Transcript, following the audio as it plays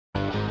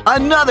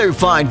Another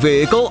fine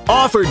vehicle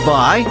offered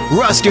by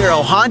Russ,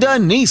 Darrow, Honda,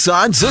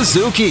 Nissan,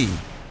 Suzuki.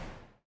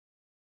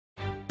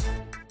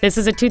 This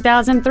is a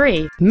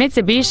 2003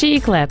 Mitsubishi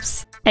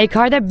Eclipse, a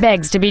car that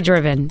begs to be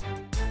driven.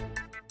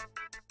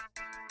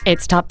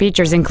 Its top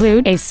features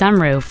include a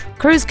sunroof,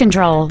 cruise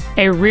control,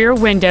 a rear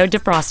window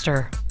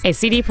defroster, a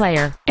CD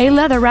player, a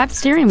leather-wrapped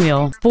steering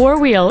wheel,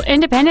 four-wheel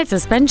independent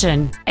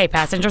suspension, a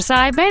passenger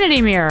side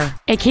vanity mirror,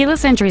 a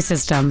keyless entry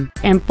system,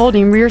 and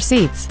folding rear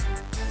seats.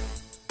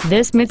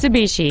 This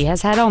Mitsubishi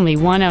has had only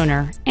one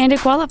owner, and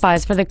it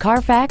qualifies for the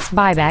Carfax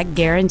buyback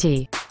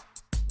guarantee.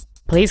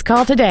 Please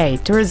call today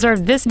to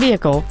reserve this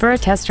vehicle for a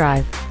test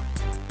drive.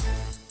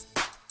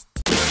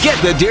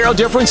 Get the Darrow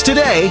difference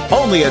today,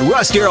 only at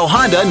Russ, Darrow,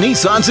 Honda,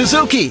 Nissan,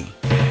 Suzuki.